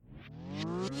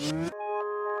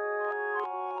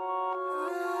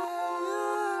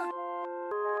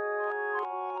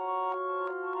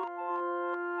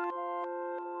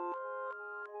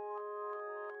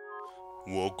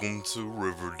Welcome to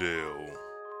Riverdale.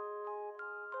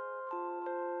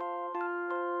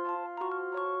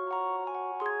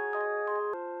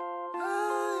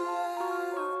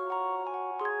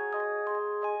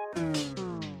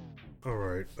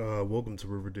 Alright, welcome to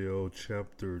Riverdale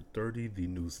Chapter 30, The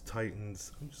News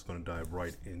Titans. I'm just going to dive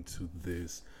right into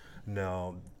this.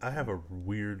 Now, I have a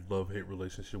weird love-hate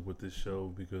relationship with this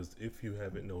show because if you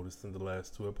haven't noticed in the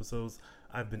last two episodes,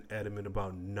 I've been adamant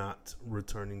about not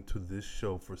returning to this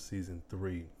show for Season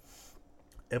 3.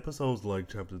 Episodes like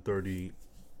Chapter 30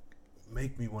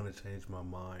 make me want to change my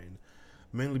mind.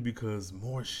 Mainly because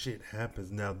more shit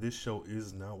happens. Now, this show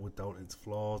is not without its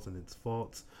flaws and its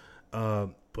faults.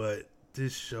 But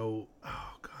this show,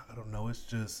 oh God, I don't know. It's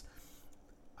just,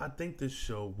 I think this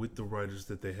show, with the writers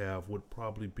that they have, would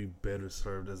probably be better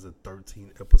served as a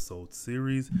 13 episode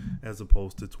series as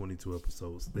opposed to 22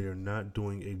 episodes. They are not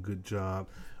doing a good job.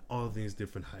 All these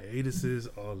different hiatuses,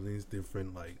 all these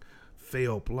different,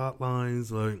 failed plot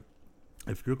lines.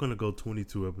 If you're going to go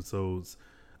 22 episodes,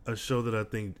 a show that I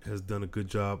think has done a good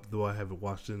job, though I haven't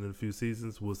watched it in a few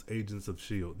seasons, was Agents of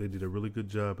S.H.I.E.L.D. They did a really good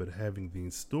job at having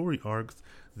these story arcs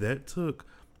that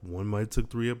one might take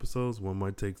 3 episodes, one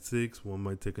might take 6, one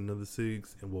might take another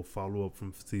 6, and will follow up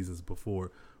from seasons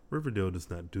before. Riverdale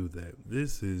does not do that.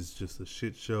 This is just a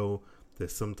shit show that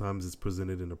sometimes is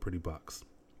presented in a pretty box.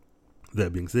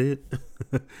 That being said,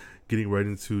 getting right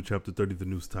into Chapter 30, The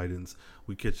News Titans,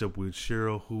 we catch up with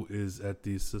Cheryl, who is at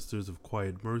the Sisters of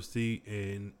Quiet Mercy,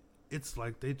 and it's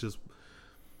like this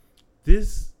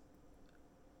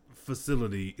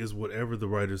facility is whatever the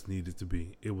writers needed to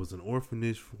be. It was an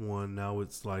orphanage for one, now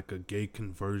it's like a gay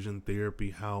conversion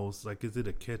therapy house. Like, is it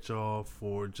a catch-all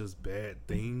for just bad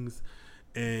things?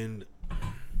 And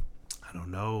I don't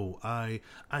know. I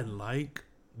like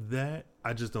that.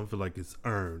 I just don't feel like it's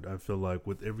earned. I feel like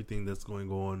with everything that's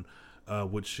going on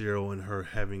with Cheryl and her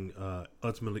having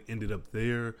ultimately ended up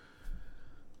there,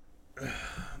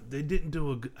 they didn't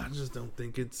do a good. I just don't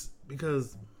think it's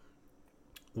because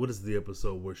what is the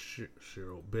episode where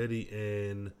Cheryl, Betty,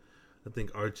 and I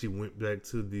think Archie went back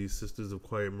to the Sisters of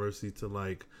Quiet Mercy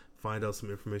to find out some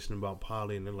information about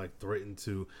Polly, and then threatened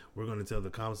to, we're going to tell the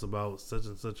cops about such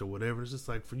and such or whatever. It's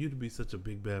just for you to be such a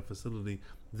big bad facility,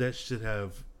 that should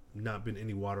have not been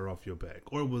any water off your back.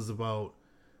 Or it was it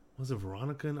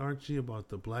Veronica and Archie about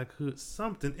the Black Hood?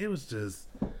 Something. It was just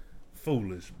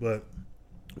foolish. But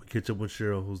we catch up with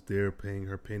Cheryl, who's there paying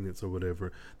her penance or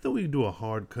whatever. Then we do a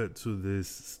hard cut to this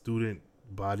student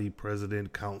body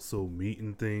president council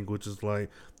meeting thing, which is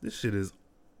this shit is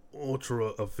ultra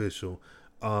official.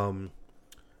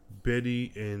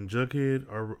 Betty and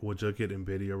Jughead and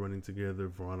Betty are running together.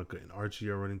 Veronica and Archie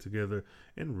are running together,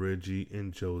 and Reggie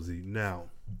and Josie. Now,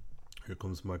 here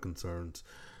comes my concerns.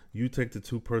 You take the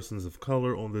 2 persons of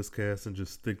color on this cast and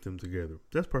just stick them together.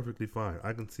 That's perfectly fine.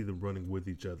 I can see them running with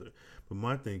each other. But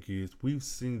my thing is, we've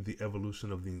seen the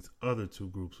evolution of these other 2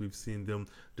 groups. We've seen them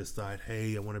decide,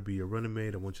 hey, I want to be your running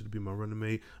mate. I want you to be my running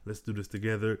mate. Let's do this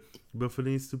together. But for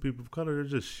these 2 people of color, they're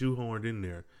just shoehorned in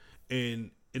there.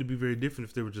 And it'd be very different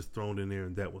if they were just thrown in there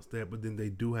and that was that. But then they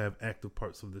do have active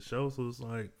parts of the show. So it's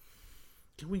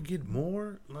can we get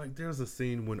more? There's a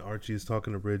scene when Archie is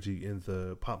talking to Reggie in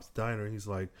the Pop's Diner. He's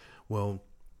like, well,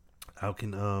 how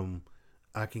can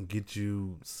I can get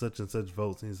you such and such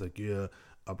votes? And he's like, yeah,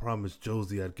 I promised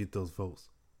Josie I'd get those votes.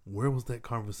 Where was that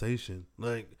conversation?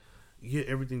 Yeah,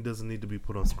 everything doesn't need to be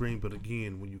put on screen. But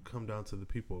again, when you come down to the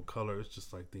people of color, it's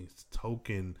just these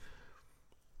token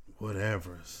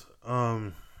whatevers.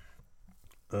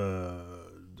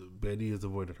 Betty has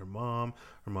avoided her mom.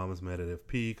 Her mom is mad at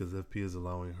FP because FP is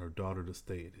allowing her daughter to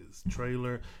stay at his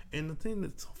trailer. And the thing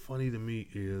that's so funny to me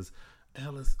is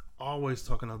Alice always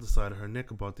talking out the side of her neck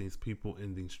about these people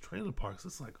in these trailer parks.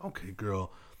 It's okay,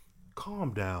 girl,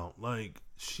 calm down.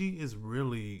 She is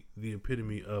really the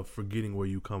epitome of forgetting where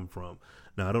you come from.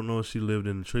 Now, I don't know if she lived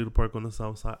in a trailer park on the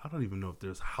south side. I don't even know if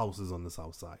there's houses on the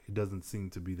south side. It doesn't seem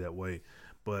to be that way.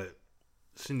 But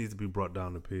she needs to be brought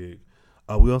down to pig.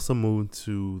 We also moved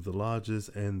to the Lodges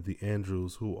and the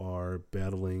Andrews, who are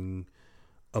battling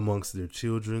amongst their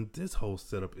children. This whole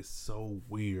setup is so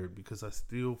weird because I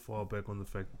still fall back on the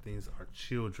fact that these are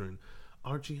children.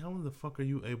 Archie, how in the fuck are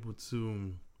you able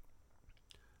to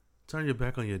turn your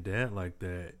back on your dad like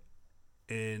that?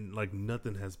 And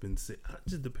nothing has been said.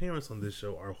 Just the parents on this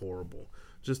show are horrible,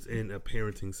 just in a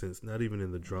parenting sense, not even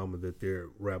in the drama that they're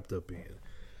wrapped up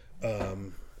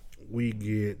in. We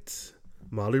get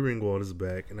Molly Ringwald is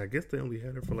back, and I guess they only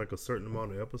had her for a certain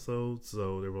amount of episodes,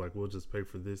 so they were we'll just pay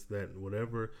for this, that, and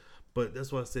whatever. But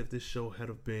that's why I said if this show had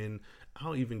have been,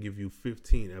 I'll even give you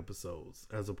 15 episodes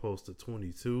as opposed to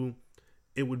 22,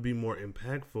 it would be more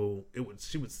impactful.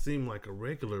 She would seem like a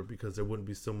regular because there wouldn't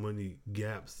be so many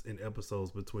gaps in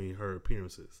episodes between her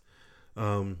appearances.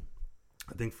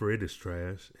 I think Fred is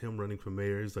trash. Him running for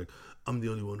mayor, he's like, I'm the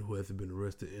only one who hasn't been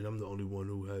arrested, and I'm the only one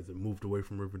who hasn't moved away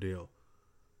from Riverdale.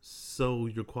 So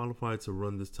you're qualified to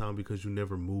run this town because you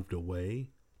never moved away?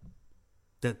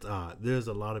 That's odd. There's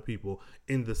a lot of people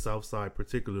in the South Side,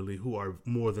 particularly, who are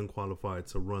more than qualified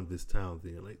to run this town.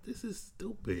 Then, like, this is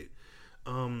stupid.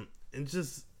 And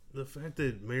just the fact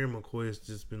that Mayor McCoy has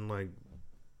just been like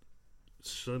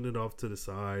shutting it off to the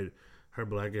side. Her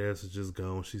black ass is just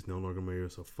gone. She's no longer mayor,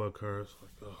 so fuck her. It's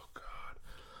like, oh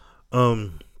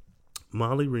god.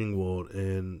 Molly Ringwald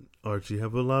and Archie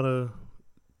have a lot of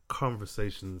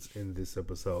conversations in this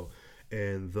episode,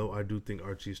 and though I do think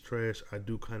Archie's trash, I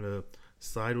do kind of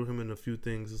side with him in a few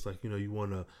things. It's like, you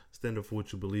want to stand up for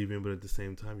what you believe in, but at the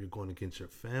same time you're going against your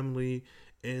family,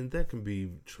 and that can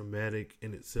be traumatic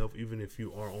in itself, even if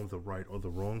you are on the right or the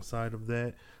wrong side of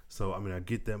that. So I mean, I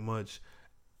get that much.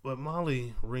 But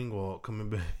Molly Ringwald coming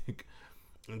back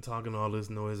and talking all this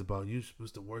noise about you're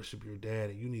supposed to worship your dad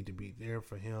and you need to be there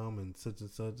for him and such.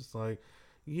 It's like,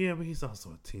 yeah, but he's also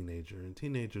a teenager, and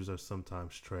teenagers are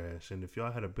sometimes trash. And if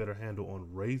y'all had a better handle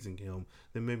on raising him,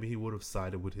 then maybe he would have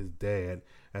sided with his dad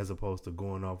as opposed to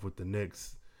going off with the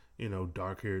next,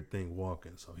 dark-haired thing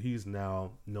walking. So he's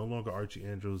now no longer Archie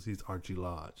Andrews. He's Archie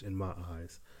Lodge in my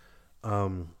eyes.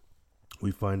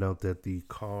 We find out that the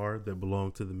car that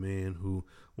belonged to the man who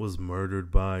was murdered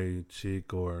by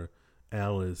Chick or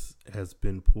Alice has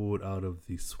been pulled out of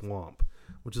the swamp,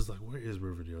 which is like, where is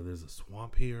Riverdale? There's a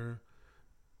swamp here.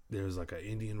 There's like an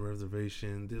Indian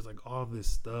reservation. There's like all this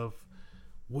stuff.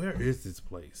 Where is this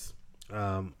place?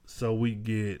 So we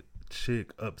get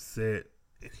Chick upset,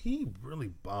 and he really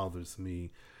bothers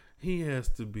me. He has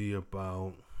to be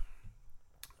about...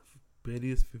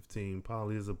 Betty is 15,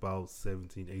 Polly is about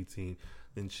 17, 18,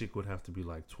 then Chick would have to be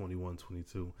like 21,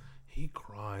 22. He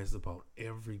cries about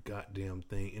every goddamn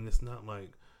thing, and it's not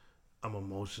like I'm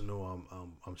emotional,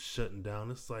 I'm shutting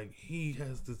down. It's like he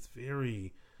has this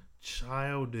very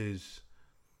childish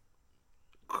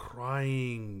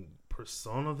crying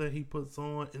persona that he puts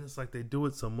on, and it's like they do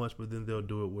it so much, but then they'll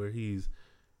do it where he's,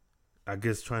 I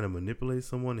guess, trying to manipulate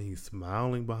someone and he's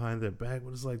smiling behind their back,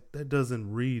 but it's like that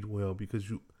doesn't read well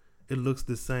because it looks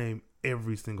the same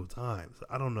every single time. So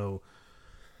I don't know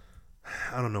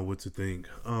what to think.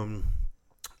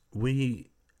 We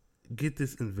get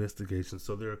this investigation.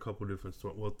 So there are a couple different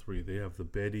stories. Well, three. They have the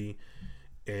Betty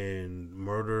and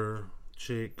murder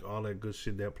Chick, all that good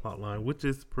shit, that plot line, which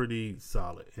is pretty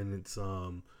solid. And it's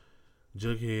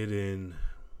Jughead and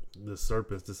the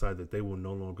Serpents decide that they will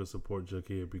no longer support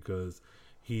Jughead because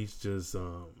he's just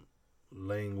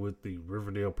laying with the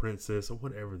Riverdale princess or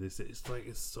whatever this is. It's like,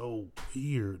 it's so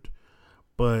weird,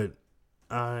 but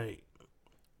I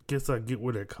guess I get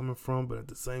where they're coming from, but at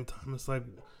the same time it's like,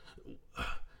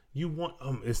 you want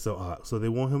it's so odd. So they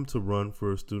want him to run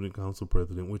for student council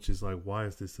president, which is like, why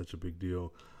is this such a big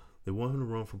deal? They want him to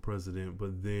run for president,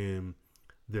 but then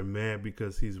they're mad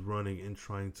because he's running and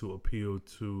trying to appeal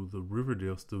to the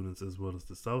Riverdale students as well as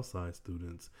the Southside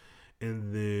students.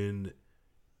 And then,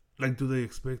 like, do they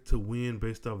expect to win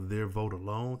based off their vote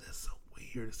alone? That's so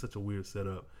weird. It's such a weird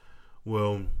setup.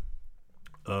 Well,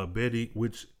 Betty,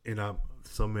 and I'm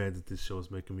so mad that this show is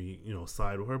making me,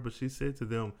 side with her, but she said to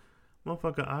them,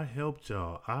 motherfucker, I helped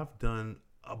y'all. I've done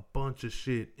a bunch of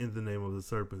shit in the name of the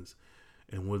Serpents.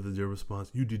 And what is their response?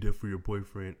 You did that for your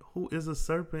boyfriend, who is a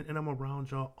serpent, and I'm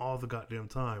around y'all all the goddamn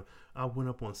time. I went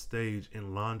up on stage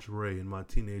in lingerie in my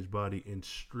teenage body and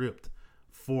stripped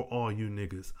for all you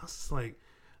niggas. I was just like,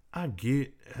 I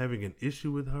get having an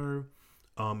issue with her.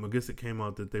 I guess it came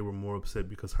out that they were more upset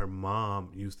because her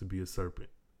mom used to be a serpent.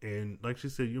 And like she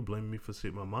said, you're blaming me for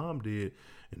shit my mom did.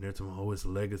 And they're talking, oh, it's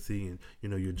legacy. And,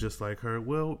 you're just like her.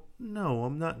 Well, no,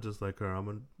 I'm not just like her. I'm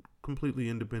a completely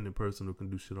independent person who can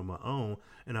do shit on my own.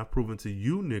 And I've proven to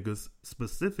you niggas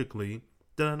specifically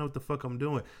that I know what the fuck I'm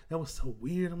doing. That was so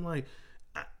weird. I'm like,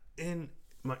 and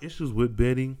my issues with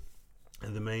Betty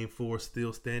and the main four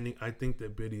still standing. I think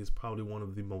that Betty is probably one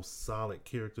of the most solid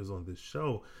characters on this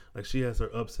show. Like, she has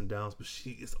her ups and downs, but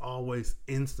she is always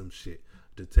in some shit,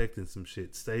 detecting some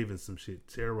shit, saving some shit,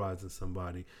 terrorizing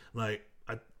somebody. Like,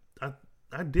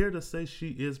 I dare to say she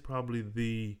is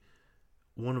probably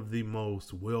one of the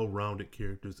most well-rounded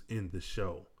characters in the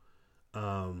show.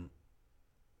 And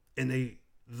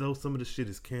though some of the shit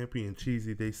is campy and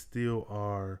cheesy, they still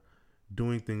are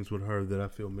doing things with her that I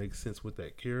feel makes sense with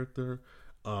that character.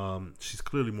 She's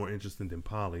clearly more interesting than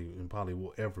Polly, and Polly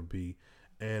will ever be.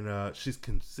 And she's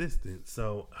consistent.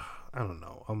 So, I don't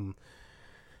know.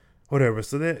 Whatever.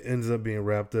 So that ends up being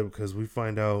wrapped up because we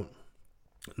find out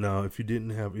now if you didn't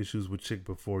have issues with Chick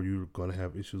before, you're gonna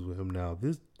have issues with him now.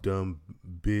 This dumb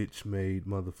bitch made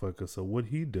motherfucker. So what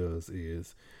he does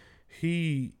is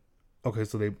he okay.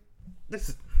 So they this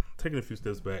is taking a few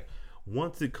steps back.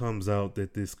 Once it comes out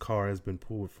that this car has been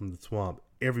pulled from the swamp,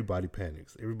 everybody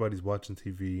panics. Everybody's watching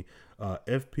TV.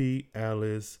 FP,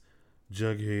 Alice,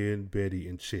 Jughead, Betty,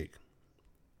 and Chick.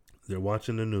 They're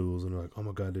watching the news and they're like, "Oh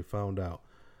my god, they found out."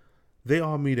 They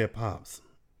all meet at Pops.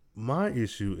 My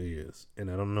issue is, and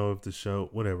I don't know if the show,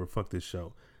 whatever, fuck this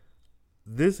show.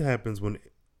 This happens when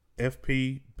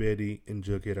FP, Betty, and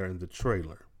Jughead are in the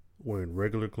trailer wearing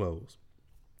regular clothes.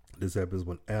 This happens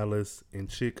when Alice and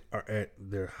Chick are at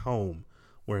their home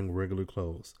wearing regular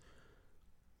clothes.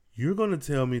 You're going to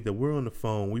tell me that we're on the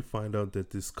phone, we find out that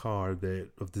this car that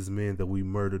of this man that we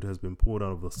murdered has been pulled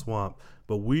out of the swamp,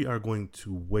 but we are going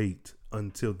to wait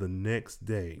until the next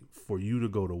day for you to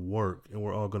go to work and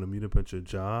we're all going to meet up at your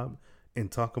job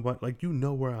and talk about, like, you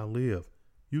know where I live.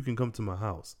 You can come to my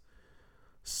house.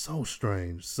 So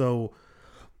strange. So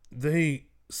they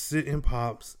sit in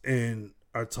Pops and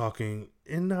are talking,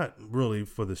 and not really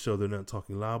for the show, they're not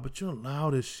talking loud, but you're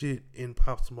loud as shit in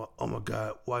Pops about, oh my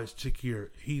god, why is Chick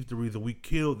here? He's the reason we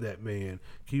killed that man.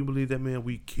 Can you believe that man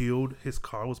we killed? His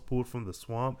car was pulled from the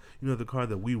swamp. You know, the car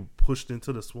that we pushed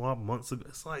into the swamp months ago.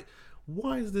 It's like,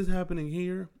 why is this happening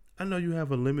here? I know you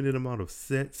have a limited amount of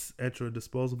sets at your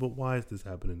disposal, but why is this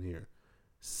happening here?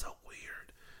 So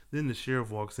weird. Then the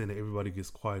sheriff walks in and everybody gets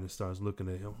quiet and starts looking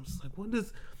at him. I'm just like,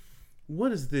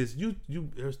 what is this? You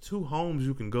there's two homes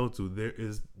you can go to. There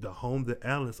is the home that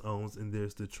Alice owns, and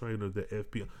there's the trailer that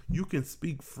FP. You can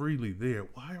speak freely there.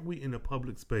 Why are we in a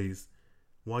public space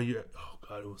while you're, oh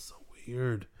god, it was so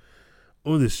weird.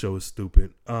 Oh, this show is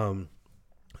stupid.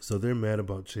 So they're mad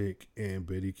about Chick, and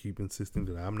Betty keep insisting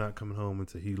that I'm not coming home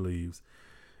until he leaves.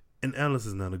 And Alice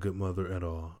is not a good mother at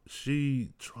all.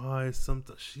 She tries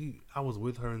something. I was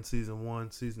with her in season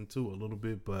 1, season 2 a little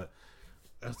bit, but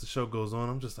as the show goes on,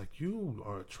 I'm just like, you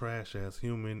are a trash ass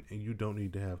human and you don't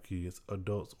need to have kids,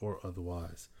 adults or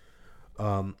otherwise.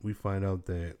 We find out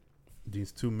that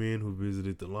these two men who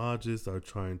visited the lodges are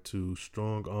trying to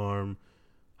strong arm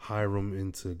Hiram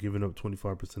into giving up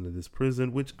 25% of this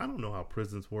prison, which I don't know how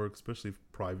prisons work, especially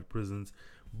private prisons,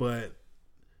 but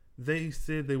they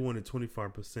said they wanted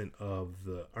 25% of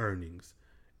the earnings.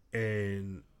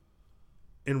 And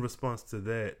in response to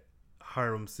that,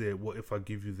 Hiram said, well, if I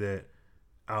give you that,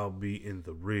 I'll be in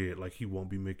the red, like he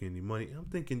won't be making any money. And I'm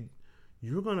thinking,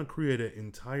 you're going to create an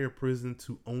entire prison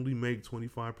to only make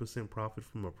 25% profit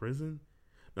from a prison?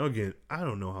 Now, again, I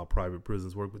don't know how private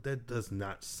prisons work, but that does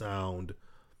not sound...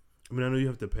 I mean, I know you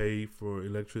have to pay for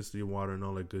electricity, water, and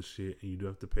all that good shit, and you do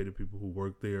have to pay the people who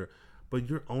work there, but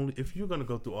if you're going to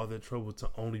go through all that trouble to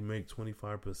only make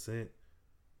 25%,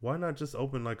 why not just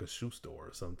open like a shoe store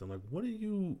or something? Like,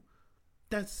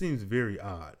 that seems very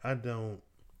odd. I don't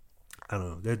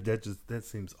know. That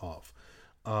seems off.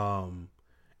 And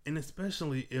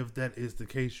especially if that is the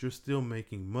case, you're still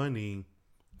making money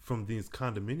from these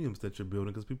condominiums that you're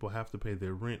building because people have to pay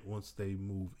their rent once they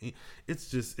move in.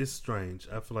 It's strange.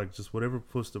 I feel like just whatever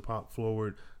pushed the Pop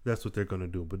forward, that's what they're going to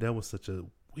do. But that was such a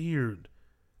weird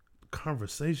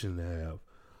conversation to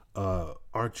have.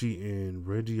 Archie and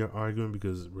Reggie are arguing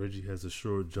because Reggie has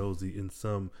assured Josie in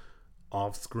some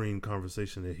off-screen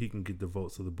conversation that he can get the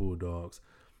votes of the Bulldogs.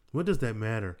 What does that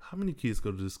matter? How many kids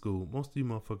go to this school? Most of you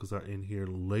motherfuckers are in here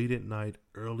late at night,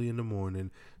 early in the morning,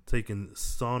 taking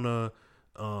sauna,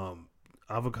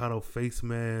 avocado face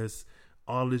masks,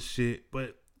 all this shit.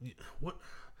 But what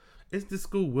is this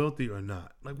school wealthy or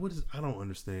not? Like, I don't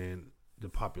understand the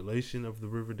population of the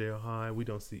Riverdale High. We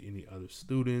don't see any other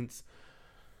students.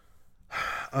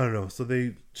 I don't know. So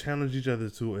they challenge each other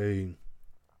to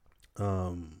a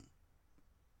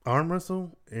arm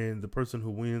wrestle, and the person who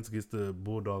wins gets the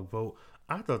Bulldog vote.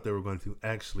 I thought they were going to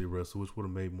actually wrestle, which would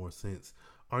have made more sense.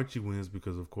 Archie wins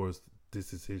because, of course,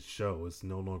 this is his show. It's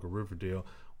no longer Riverdale.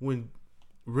 When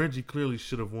Reggie clearly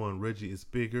should have won. Reggie is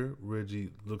bigger.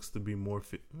 Reggie looks to be more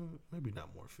fit. Maybe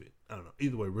not more fit. I don't know.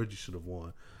 Either way, Reggie should have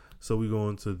won. So we go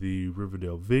into the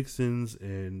Riverdale Vixens,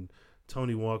 and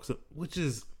Tony walks up, which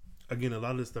is, again, a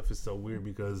lot of this stuff is so weird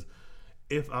because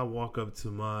if I walk up to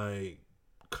my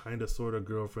kind of sort of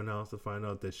girlfriend house to find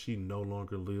out that she no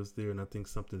longer lives there and I think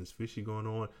something is fishy going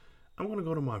on, I'm going to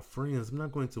go to my friends. I'm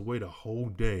not going to wait a whole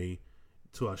day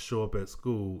till I show up at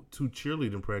school to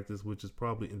cheerleading practice, which is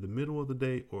probably in the middle of the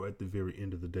day or at the very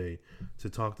end of the day, to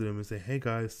talk to them and say, hey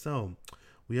guys, so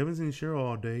we haven't seen Cheryl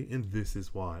all day and this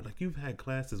is why. Like, you've had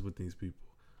classes with these people.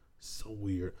 So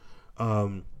weird.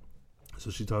 So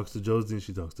she talks to Josie and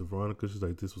she talks to Veronica. She's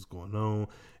like, this was going on.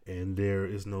 And there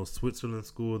is no Switzerland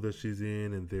school that she's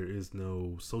in, and there is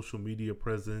no social media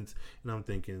presence. And I'm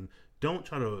thinking, don't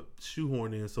try to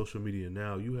shoehorn in social media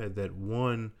now. You had that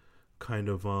one kind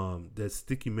of that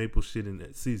sticky maple shit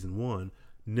in season one.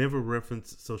 Never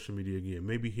reference social media again.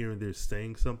 Maybe here and there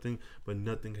saying something, but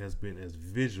nothing has been as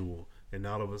visual. And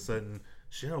all of a sudden,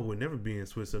 Cheryl would never be in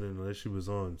Switzerland unless she was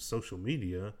on social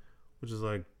media, which is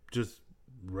like just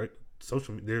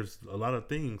social. There's a lot of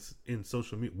things in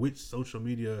social media. Which social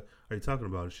media are you talking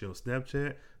about? Is she on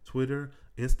Snapchat, Twitter,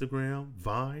 Instagram,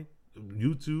 Vine,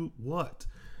 YouTube? What?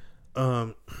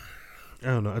 I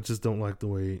don't know. I just don't like the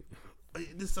way.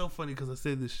 It's so funny because I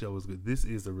said this show is good. This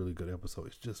is a really good episode.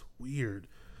 It's just weird.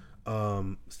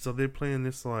 So they're playing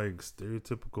this like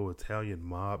stereotypical Italian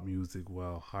mob music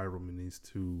while Hiram and these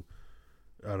two,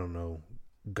 I don't know,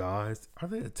 guys. Are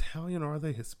they Italian or are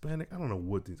they Hispanic? I don't know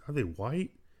what these are. They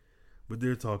white? But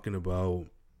they're talking about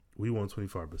we want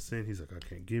 25%. He's like, I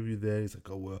can't give you that. He's like,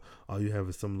 oh well, all you have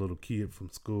is some little kid from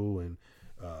school and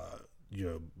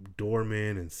your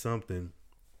doorman and something.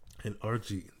 And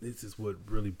Archie, this is what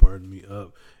really burned me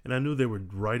up. And I knew they were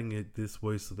writing it this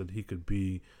way so that he could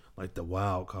be like the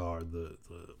wild card, the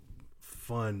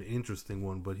fun, interesting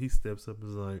one. But he steps up and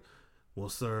is like, well,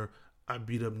 sir, I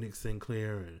beat up Nick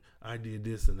Sinclair and I did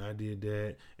this and I did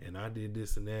that and I did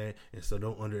this and that. And so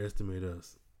don't underestimate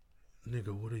us.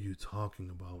 Nigga, what are you talking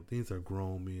about? These are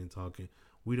grown men talking.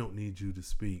 We don't need you to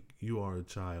speak. You are a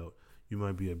child. You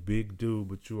might be a big dude,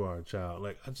 but you are a child.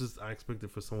 Like, I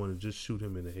expected for someone to just shoot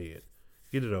him in the head.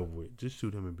 Get it over with. Just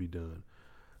shoot him and be done.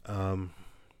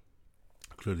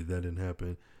 Clearly that didn't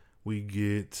happen. We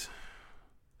get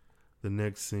the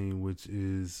next scene, which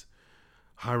is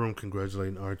Hiram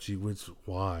congratulating Archie, which,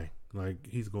 why? Like,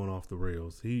 he's going off the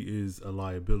rails. He is a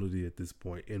liability at this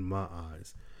point, in my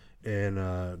eyes. And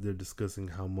they're discussing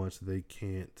how much they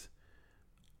can't,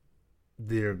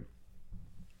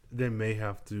 they may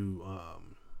have to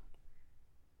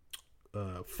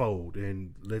fold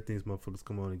and let these motherfuckers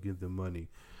come on and give them money.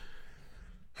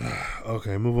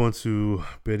 Okay, move on to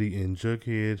Betty and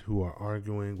Jughead, who are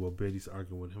arguing. Well, Betty's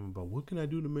arguing with him about what can I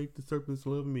do to make the serpents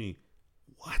love me?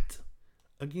 What?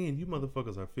 Again, you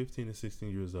motherfuckers are 15 and 16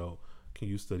 years old. Can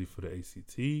you study for the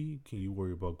ACT? Can you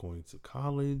worry about going to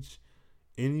college?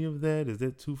 Any of that? Is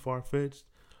that too far-fetched?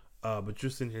 But you're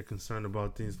sitting here concerned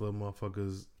about these little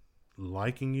motherfuckers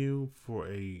liking you for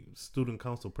a student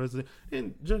council president.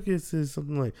 And Jughead says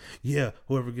something like, yeah,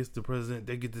 whoever gets the president,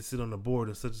 they get to sit on the board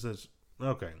and such and such.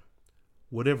 Okay.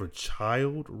 Whatever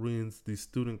child wins the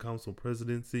student council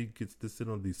presidency gets to sit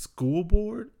on the school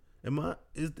board?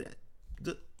 Is that?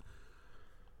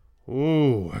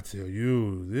 Oh, I tell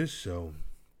you, this show.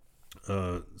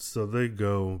 So they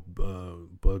go,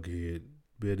 Bughead,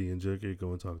 Betty and Jughead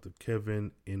go and talk to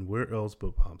Kevin and where else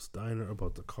but Pomp Steiner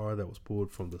about the car that was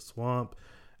pulled from the swamp,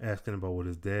 asking about what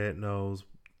his dad knows.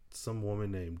 Some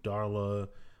woman named Darla.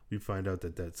 We find out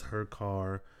that that's her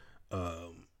car.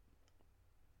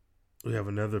 We have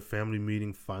another family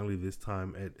meeting finally, this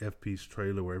time at FP's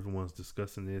trailer where everyone's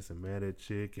discussing this and mad at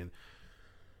Chick. And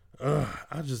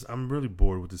I'm really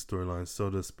bored with the storyline. So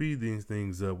to speed these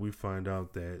things up, we find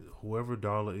out that whoever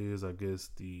Darla is, I guess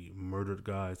the murdered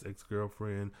guy's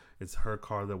ex-girlfriend, it's her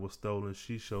car that was stolen.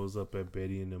 She shows up at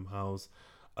Betty and them house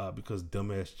because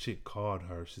dumbass Chick called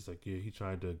her. She's like, yeah, he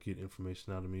tried to get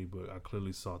information out of me, but I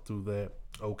clearly saw through that.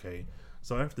 Okay.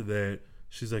 So after that,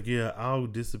 she's like, yeah, I'll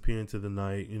disappear into the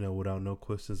night, without no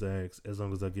questions asked, as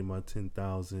long as I get my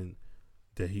 $10,000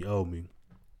 that he owed me.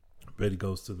 Betty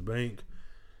goes to the bank.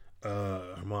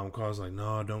 Her mom calls like,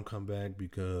 no, don't come back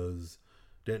because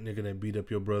that nigga that beat up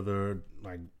your brother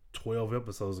like 12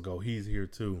 episodes ago, he's here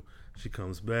too. She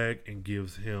comes back and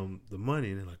gives him the money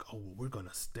and they're like, oh, well, we're going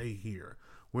to stay here.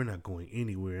 We're not going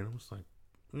anywhere. And I'm just like,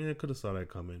 yeah, I could have saw that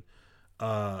coming.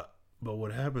 But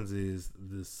what happens is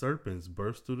the serpents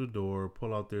burst through the door,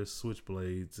 pull out their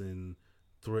switchblades and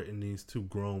threaten these two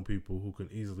grown people who can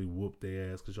easily whoop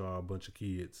their ass because y'all are a bunch of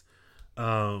kids.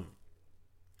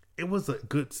 It was a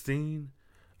good scene.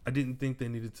 I didn't think they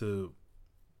needed to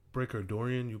break her door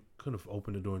in. You could have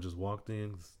opened the door and just walked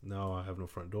in. Now I have no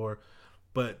front door.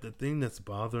 But the thing that's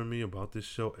bothering me about this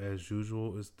show, as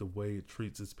usual, is the way it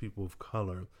treats its people of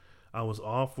color. I was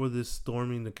all for this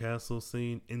storming the castle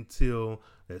scene until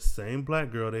that same black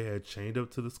girl they had chained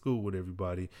up to the school with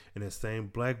everybody and that same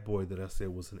black boy that I said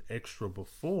was an extra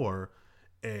before,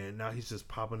 and now he's just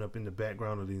popping up in the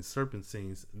background of these serpent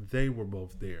scenes. They were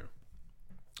both there.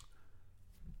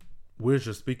 Where's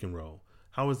your speaking role?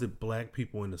 How is it black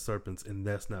people and the serpents and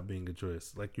that's not being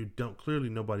addressed? Like, you don't, clearly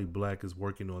nobody black is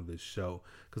working on this show,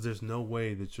 because there's no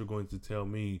way that you're going to tell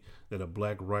me that a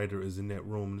black writer is in that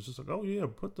room and it's just like, oh yeah,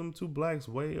 put them two blacks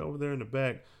way over there in the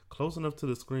back, close enough to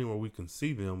the screen where we can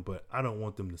see them, but I don't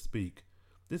want them to speak.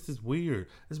 This is weird,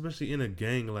 especially in a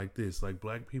gang like this. Like,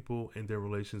 black people and their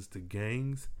relations to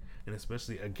gangs, and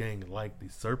especially a gang like the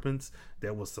Serpents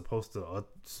that was supposed to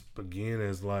begin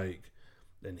as like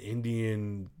an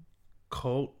Indian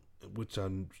cult, which I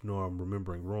know I'm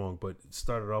remembering wrong, but it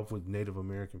started off with Native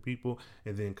American people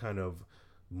and then kind of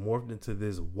morphed into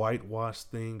this whitewash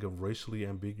thing of racially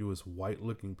ambiguous white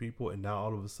looking people, and now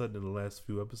all of a sudden in the last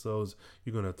few episodes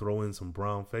you're gonna throw in some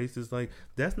brown faces. Like,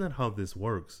 that's not how this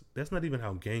works. That's not even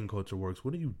how gang culture works.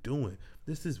 What are you doing?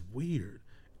 This is weird,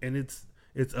 and it's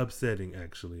upsetting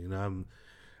actually. And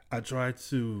I try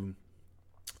to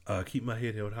keep my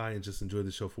head held high and just enjoy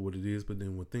the show for what it is, but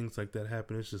then when things like that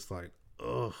happen, it's just like,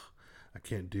 ugh, I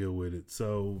can't deal with it.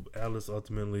 So Alice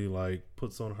ultimately like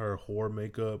puts on her whore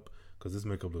makeup, because this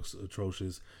makeup looks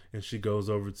atrocious, and she goes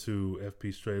over to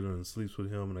FP's trailer and sleeps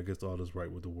with him, and I guess all is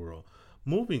right with the world.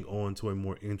 Moving on to a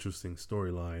more interesting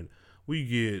storyline, we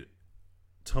get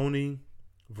Tony,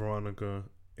 Veronica,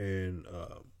 and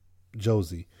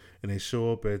Josie, and they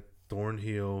show up at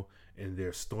Thornhill, and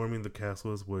they're storming the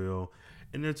castle as well,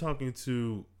 and they're talking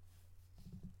to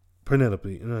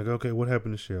Penelope, and like, okay, what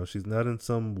happened to Cheryl? She's not in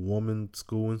some woman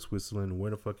school in Switzerland.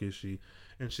 Where the fuck is she?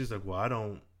 And she's like, well, I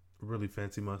don't really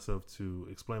fancy myself to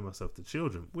explain myself to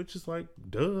children, which is like,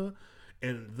 duh.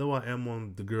 And though I am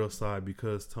on the girl side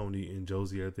because Tony and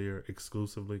Josie are there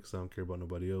exclusively, because I don't care about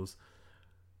nobody else,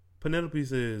 Penelope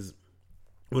says,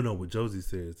 well, no, what Josie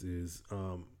says is,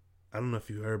 I don't know if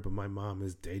you heard, but my mom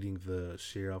is dating the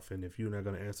sheriff, and if you're not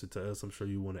going to answer to us, I'm sure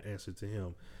you want to answer to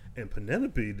him. And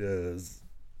Penelope does,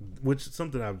 which is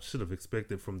something I should have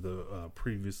expected from the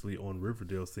previously on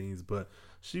Riverdale scenes, but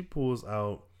she pulls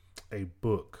out a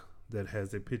book that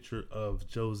has a picture of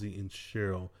Josie and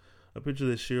Cheryl, a picture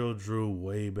that Cheryl drew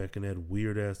way back in that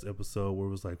weird ass episode where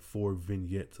it was like 4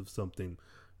 vignettes of something.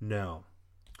 Now,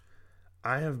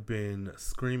 I have been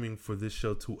screaming for this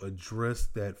show to address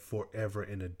that forever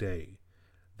and a day.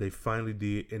 They finally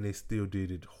did, and they still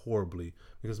did it horribly.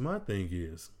 Because my thing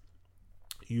is,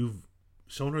 you've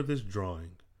shown her this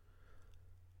drawing,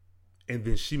 and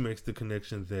then she makes the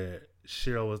connection that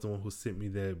Cheryl was the one who sent me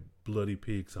that bloody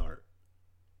pig's heart.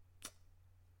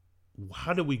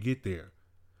 How did we get there?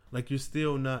 Like, you're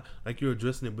still not, like, you're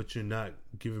addressing it, but you're not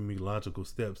giving me logical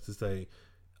steps to say,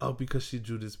 oh, because she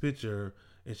drew this picture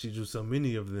and she drew so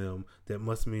many of them, that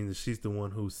must mean that she's the one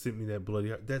who sent me that bloody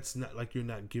heart. That's not, like, you're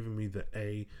not giving me the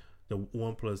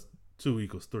 1 + 2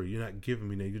 = 3. You're not giving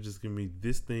me that. You're just giving me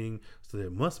this thing, so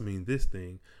that must mean this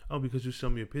thing. Oh, because you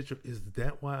showed me a picture. Is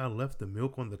that why I left the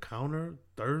milk on the counter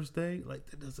Thursday? Like,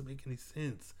 that doesn't make any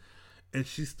sense. And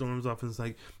she storms off and is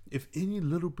like, if any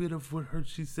little bit of what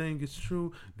she's saying is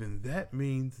true, then that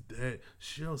means that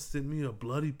Cheryl sent me a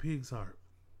bloody pig's heart.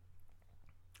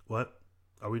 What?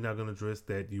 Are we not going to address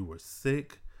that you were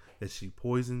sick, that she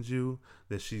poisoned you,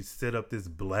 that she set up this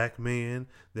black man,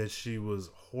 that she was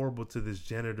horrible to this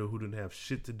janitor who didn't have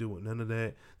shit to do with none of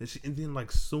that, and then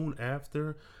like soon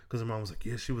after, because her mom was like,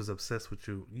 yeah, she was obsessed with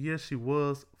you. Yes, she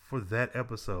was for that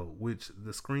episode, which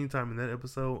the screen time in that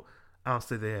episode, I'll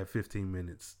say they had 15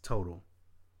 minutes total.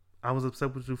 I was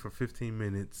upset with you for 15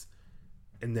 minutes,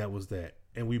 and that was that.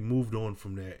 And we moved on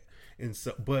from that. And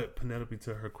so, but Penelope,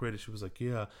 to her credit, she was like,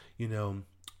 yeah,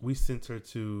 we sent her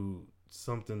to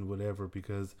something, whatever,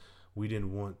 because we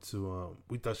didn't want to,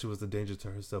 we thought she was a danger to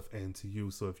herself and to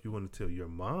you. So if you want to tell your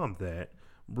mom that,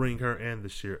 bring her and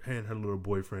and her little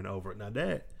boyfriend over. Now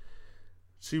that,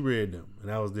 she read them, and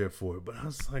I was there for it. But I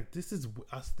was like,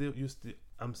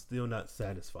 I'm still not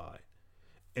satisfied.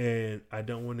 And I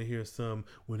don't want to hear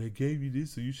when they gave you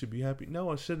this, so you should be happy.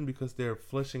 No, I shouldn't, because they're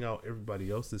fleshing out everybody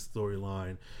else's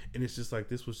storyline. And it's just like,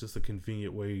 this was just a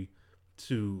convenient way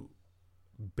to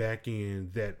back in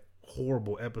that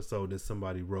horrible episode that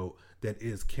somebody wrote that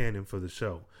is canon for the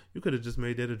show. You could have just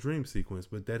made that a dream sequence,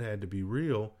 but that had to be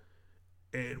real.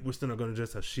 And we're still not going to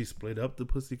address how she split up the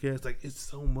Pussycats. Like, it's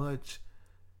so much.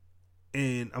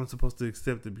 And I'm supposed to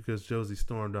accept it because Josie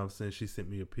stormed off saying she sent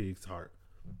me a pig's heart.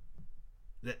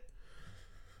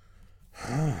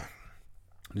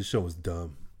 This show is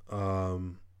dumb.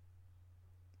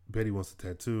 Betty wants a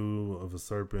tattoo of a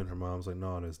serpent. Her mom's like,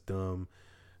 no, that's dumb.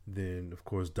 Then, of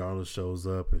course, Darla shows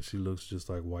up, and she looks just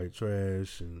like white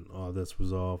trash, and all that's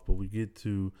resolved. But we get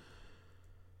to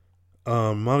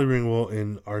Molly Ringwald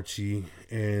and Archie,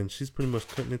 and she's pretty much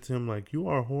cutting it to him like, you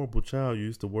are a horrible child. You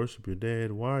used to worship your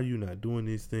dad. Why are you not doing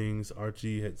these things?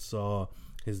 Archie had saw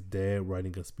his dad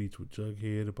writing a speech with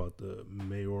Jughead about the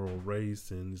mayoral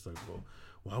race, and he's like, well,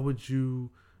 why would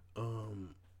you,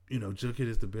 Jughead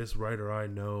is the best writer I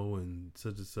know, and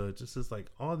such and such. It's just like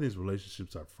all these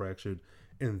relationships are fractured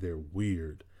and they're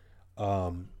weird.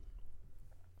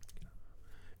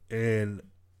 And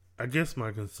I guess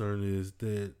my concern is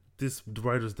that the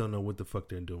writers don't know what the fuck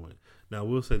they're doing. Now, I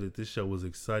will say that this show was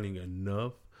exciting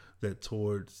enough that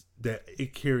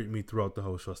it carried me throughout the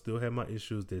whole show. I still have my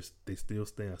issues. I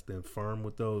stand firm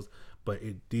with those, but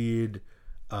it did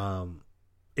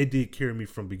carry me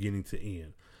from beginning to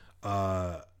end.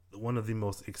 One of the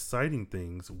most exciting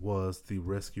things was the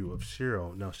rescue of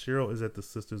Cheryl. Now, Cheryl is at the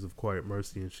Sisters of Quiet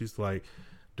Mercy, and she's like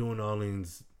doing all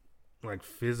these like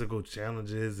physical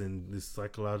challenges and this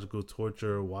psychological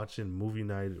torture, watching movie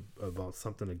night about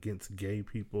something against gay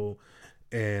people,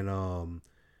 and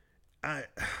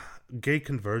gay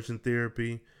conversion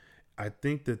therapy. I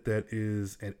think that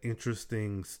is an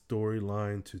interesting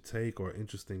storyline to take, or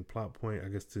interesting plot point, I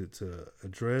guess, to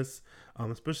address,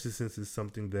 especially since it's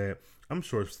something that I'm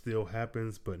sure still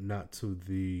happens, but not to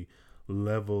the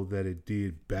level that it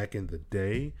did back in the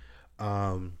day.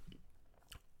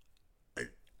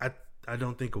 I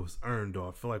don't think it was earned, though.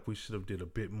 I feel like we should have did a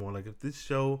bit more. Like, if this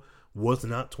show was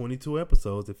not 22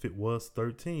 episodes, if it was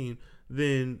 13,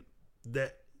 then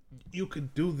that you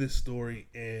could do this story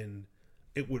and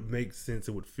it would make sense.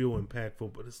 It would feel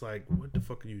impactful. But it's like, what the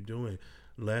fuck are you doing?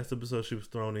 Last episode she was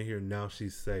thrown in here. Now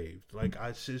she's saved. Like,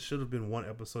 should have been one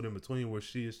episode in between where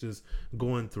she is just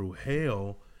going through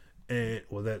hell. And,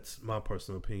 well, that's my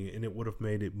personal opinion. And it would have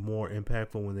made it more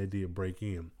impactful when they did break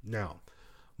in. Now,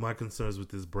 my concerns with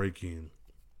this break-in.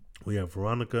 We have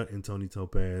Veronica and Tony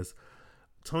Topaz.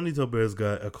 Tony Topaz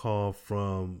got a call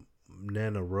from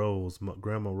Nana Rose,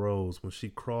 Grandma Rose, when she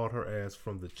crawled her ass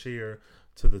from the chair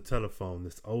to the telephone,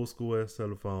 this old school ass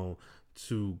telephone,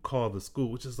 to call the school,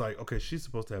 which is like, okay, she's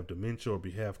supposed to have dementia or be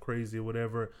half crazy or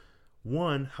whatever.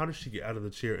 One, how does she get out of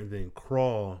the chair and then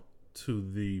crawl to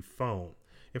the phone?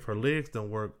 If her legs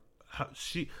don't work,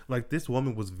 this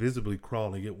woman was visibly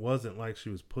crawling. It wasn't like she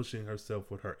was pushing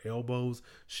herself with her elbows.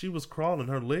 She was crawling.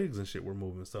 Her legs and shit were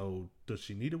moving. So does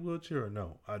she need a wheelchair or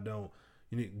no? I don't.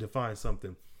 You need to define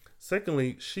something.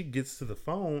 Secondly, she gets to the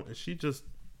phone and she just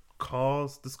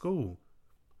calls the school.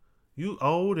 You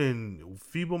old and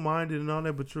feeble-minded and all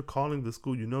that, but you're calling the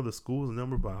school. You know the school's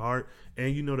number by heart,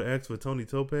 and you know to ask for Tony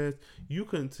Topaz. You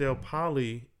couldn't tell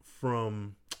Polly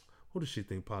from, who does she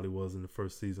think Polly was in the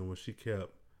first season when she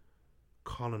kept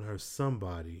calling her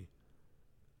somebody?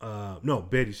 No,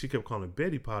 Betty. She kept calling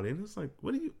Betty Polly, and it's like,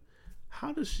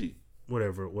 how does she,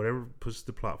 whatever pushes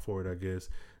the plot forward, I guess.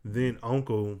 Then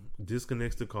Uncle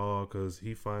disconnects the call because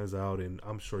he finds out, and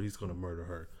I'm sure he's going to murder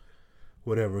her.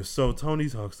 Whatever. So Tony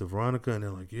talks to Veronica, and they're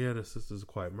like, yeah, the Sisters of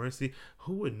Quiet Mercy.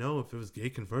 Who would know if it was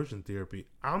gay conversion therapy?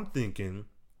 I'm thinking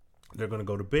they're going to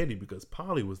go to Betty because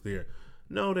Polly was there.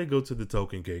 No, they go to the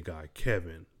token gay guy,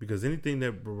 Kevin, because anything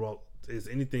that is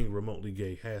anything remotely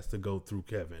gay has to go through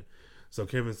Kevin. So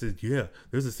Kevin says, yeah,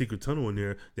 there's a secret tunnel in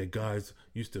there that guys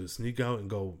used to sneak out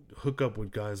and go hook up with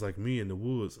guys like me in the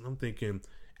woods. And I'm thinking,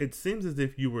 it seems as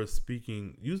if you were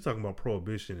talking about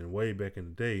prohibition and way back in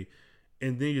the day,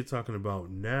 and then you're talking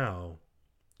about now.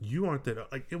 You aren't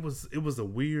that, like, it was a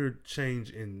weird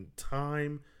change in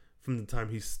time from the time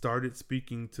he started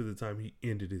speaking to the time he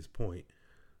ended his point.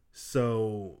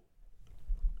 So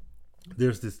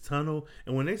there's this tunnel,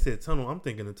 and when they said tunnel, I'm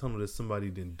thinking a tunnel that somebody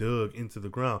then dug into the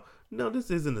ground. No, this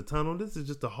isn't a tunnel. This is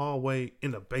just a hallway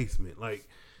in a basement. Like,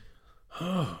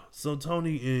 so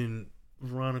Tony and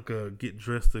Veronica get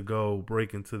dressed to go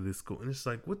break into this school, and it's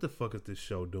like, what the fuck is this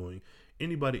show doing?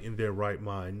 Anybody in their right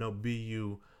mind, no, be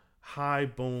you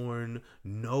highborn,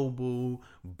 noble,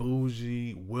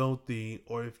 bougie, wealthy,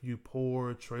 or if you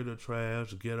poor, trailer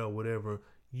trash, ghetto, whatever,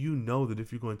 you know that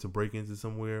if you're going to break into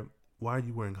somewhere, why are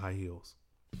you wearing high heels?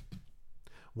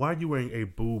 Why are you wearing a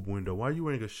boob window? Why are you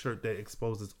wearing a shirt that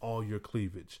exposes all your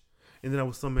cleavage? And then I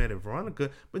was so mad at Veronica.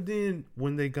 But then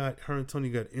when her and Tony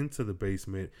got into the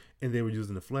basement and they were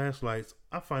using the flashlights,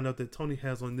 I find out that Tony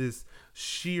has on this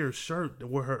sheer shirt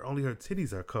where only her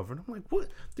titties are covered. I'm like, what?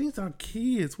 These are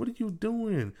kids. What are you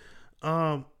doing?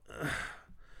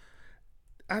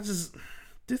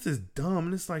 This is dumb.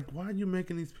 And it's like, why are you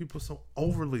making these people so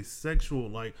overly sexual?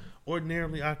 Like,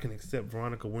 ordinarily I can accept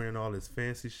Veronica wearing all this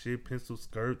fancy shit, pencil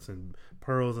skirts and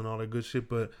pearls and all that good shit,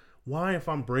 but why, if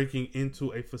I'm breaking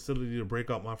into a facility to break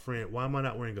out my friend, why am I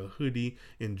not wearing a hoodie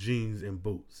and jeans and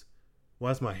boots? Why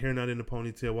is my hair not in a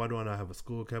ponytail? Why do I not have a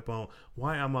school cap on?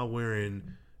 Why am I wearing,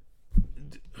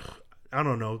 I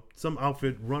don't know, some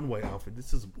runway outfit?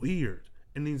 This is weird.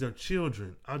 And these are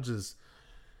children.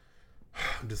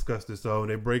 discuss this. So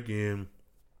they break in,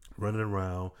 running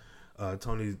around.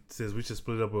 Tony says we should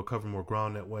split up. We'll cover more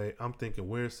ground that way. I'm thinking,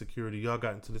 where's security? Y'all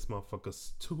got into this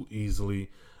motherfucker too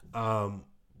easily.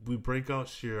 We break out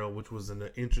Cheryl, which was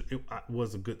it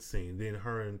was a good scene. Then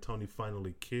her and Tony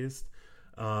finally kissed,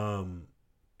 and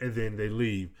then they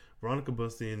leave. Veronica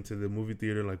busts into the movie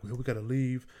theater like, well, we gotta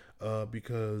leave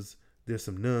because there's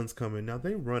some nuns coming. Now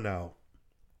they run out,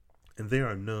 and there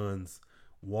are nuns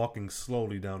walking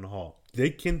slowly down the hall.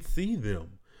 They can see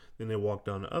them. Then they walk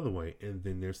down the other way, and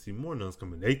then there's see more nuns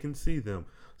coming. They can see them,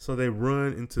 so they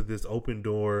run into this open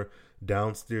door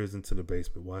downstairs into the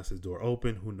basement. Why is this door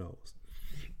open? Who knows?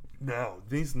 Now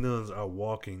these nuns are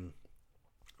walking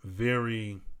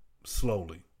very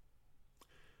slowly.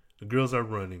 The girls are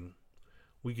running.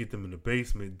 We get them in the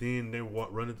basement. Then they're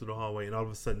running through the hallway, and all of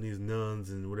a sudden these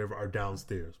nuns and whatever are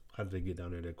downstairs. How did they get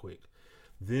down there that quick?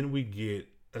 Then we get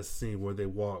a scene where they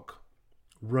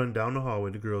run down the hallway,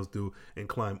 the girls do, and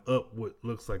climb up what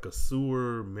looks like a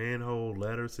sewer manhole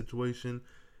ladder situation,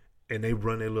 and they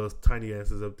run their little tiny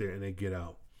asses up there and they get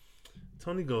out.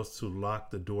 Tony goes to lock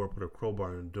the door, put a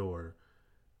crowbar in the door,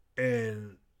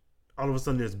 and all of a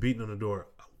sudden there's beating on the door.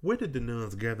 Where did the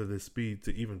nuns gather this speed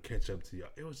to even catch up to y'all?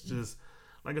 It was just,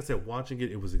 like I said, watching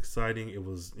it was exciting. It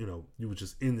was, you were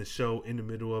just in the show, in the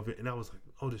middle of it, and I was like,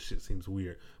 oh, this shit seems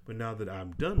weird. But now that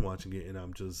I'm done watching it and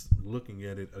I'm just looking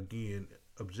at it again,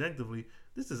 objectively,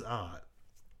 this is odd.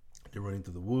 They're running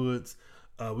through the woods.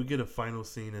 We get a final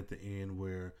scene at the end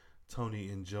where Tony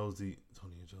and Cheryl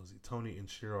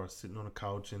are sitting on a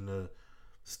couch in the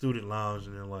student lounge,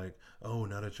 and they're like, oh,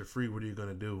 now that you're free, what are you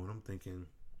gonna do? And I'm thinking,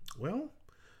 well,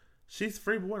 she's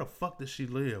free, but where the fuck does she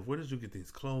live? Where did you get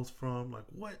these clothes from? Like,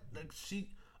 what? Like,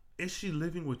 is she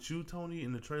living with you, Tony,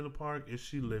 in the trailer park? Is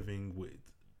she living with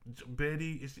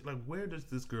Betty? Is she, like, where does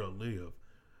this girl live?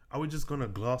 Are we just gonna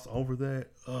gloss over that?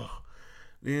 Ugh.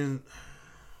 Then,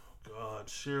 God,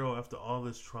 Cheryl, after all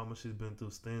this trauma she's been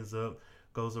through, stands up,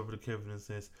 goes over to Kevin and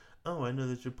says, oh, I know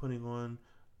that you're putting on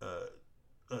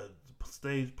a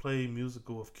stage play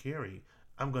musical of Carrie.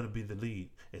 I'm gonna be the lead,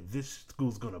 and this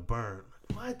school's gonna burn.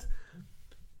 What?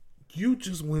 You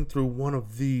just went through one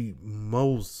of the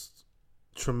most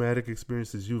traumatic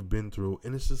experiences you've been through,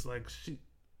 and it's just like,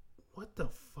 what the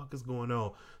fuck is going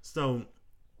on? So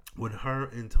when her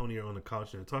and Tony are on the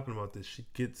couch and they're talking about this, she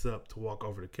gets up to walk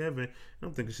over to Kevin, and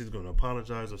I'm thinking she's going to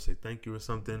apologize or say thank you or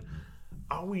something.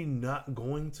 Are we not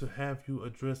going to have you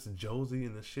address Josie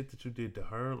and the shit that you did to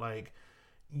her? Like,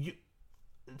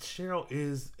 Cheryl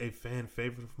is a fan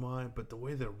favorite of mine, but the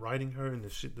way they're writing her and the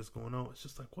shit that's going on, it's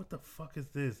just like, what the fuck is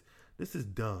this? This is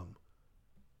dumb.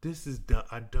 This is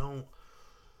dumb.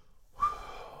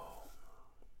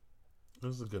 It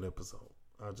was a good episode.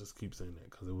 I'll just keep saying that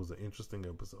because it was an interesting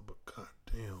episode. But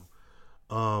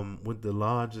goddamn, with the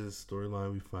Lodge's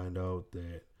storyline, we find out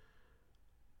that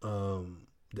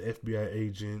the FBI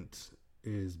agent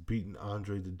is beating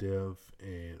Andre to death,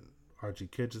 and Archie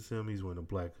catches him. He's wearing a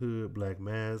black hood, black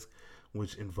mask,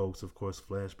 which invokes, of course,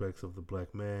 flashbacks of the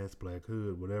black mask, black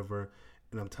hood, whatever.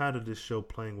 And I'm tired of this show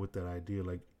playing with that idea.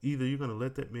 Like, either you're gonna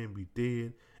let that man be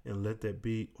dead and let that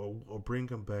be, or bring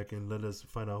him back and let us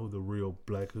find out who the real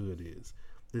Black Hood is.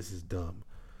 This is dumb.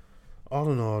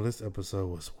 All in all, this episode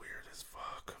was weird as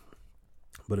fuck,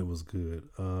 but it was good.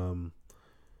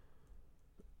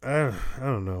 I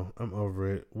don't know. I'm over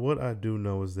it. What I do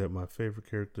know is that my favorite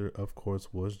character, of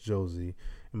course, was Josie,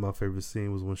 and my favorite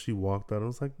scene was when she walked out. I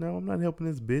was like, no, I'm not helping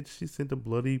this bitch. She sent a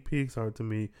bloody pig's heart to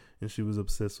me, and she was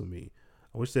obsessed with me.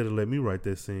 I wish they'd have let me write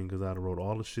that scene, because I'd have wrote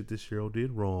all the shit that Cheryl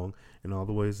did wrong and all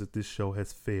the ways that this show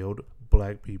has failed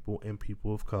black people and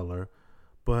people of color.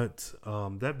 But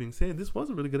that being said, this was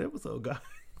a really good episode, guys.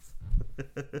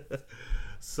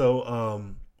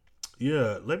 So,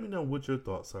 yeah, let me know what your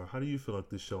thoughts are. How do you feel like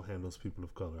this show handles people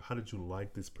of color? How did you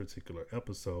like this particular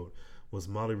episode? Was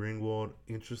Molly Ringwald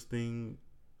interesting,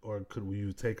 or could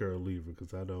you take her or leave her?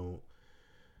 Because I don't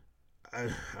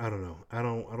know. I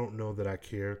don't know that I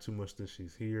care too much that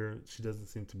she's here. She doesn't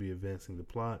seem to be advancing the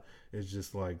plot. It's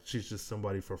just like she's just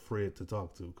somebody for Fred to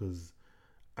talk to, because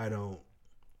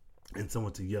and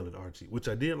someone to yell at Archie, which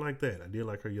I did like that. I did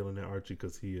like her yelling at Archie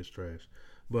because he is trash.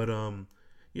 But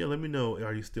yeah, let me know.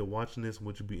 Are you still watching this?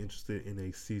 Would you be interested in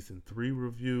a season 3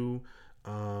 review?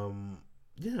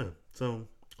 Yeah. So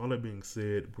all that being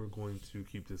said, we're going to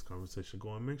keep this conversation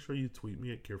going. Make sure you tweet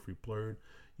me at CarefreePlurred.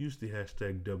 Use the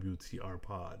hashtag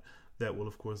WTRPod. That will,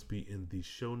 of course, be in the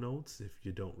show notes if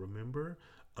you don't remember.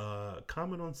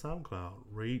 Comment on SoundCloud.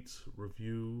 Rate,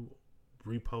 review,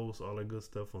 repost, all that good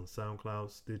stuff on SoundCloud,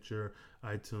 Stitcher,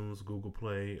 iTunes, Google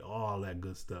Play, all that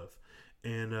good stuff.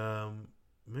 And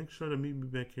make sure to meet me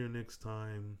back here next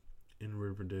time. in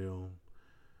Riverdale,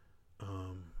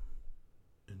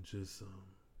 and just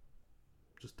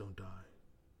don't die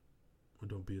or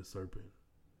don't be a serpent.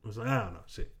 I was like, I don't know,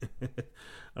 shit.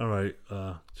 All right,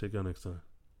 check out next time.